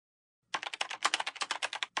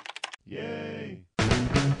Yay!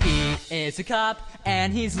 He is a cop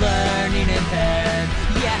and he's learning impaired.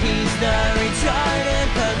 Yeah, he's the retarded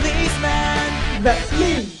policeman. That's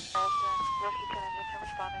me!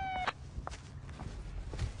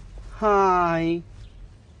 Hi.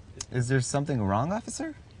 Is there something wrong,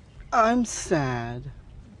 officer? I'm sad.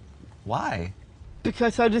 Why?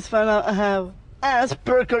 Because I just found out I have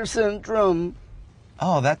Asperger's syndrome.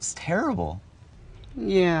 Oh, that's terrible.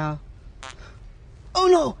 Yeah. Oh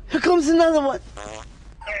no! Here comes another one!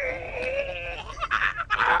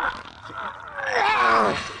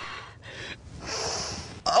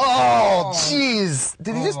 Oh, jeez.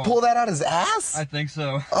 Did he just pull that out his ass? I think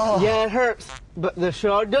so. Oh. Yeah, it hurts, but they're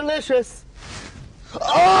sure delicious.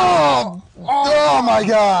 Oh! Oh my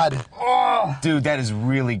God! Dude, that is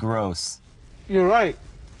really gross. You're right.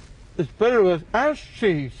 It's better with ass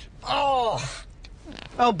cheese. Oh!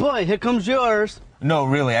 Oh boy, here comes yours. No,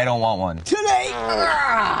 really, I don't want one. Today!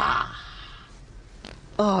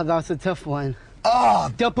 Oh, that's a tough one.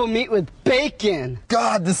 Oh, Double meat with bacon.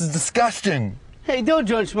 God, this is disgusting. Hey, don't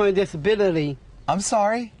judge my disability. I'm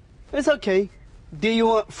sorry. It's okay. Do you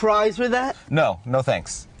want fries with that? No, no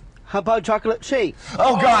thanks. How about chocolate shake?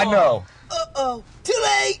 Oh, God, no. Uh-oh. Too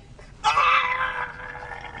late!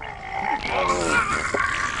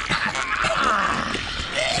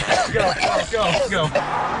 Go.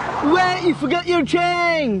 Wait, you forgot your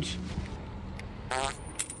change!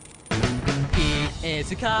 He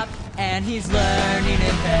is a cop and he's learning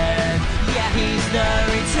impaired. Yeah, he's the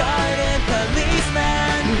retarded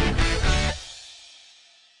policeman.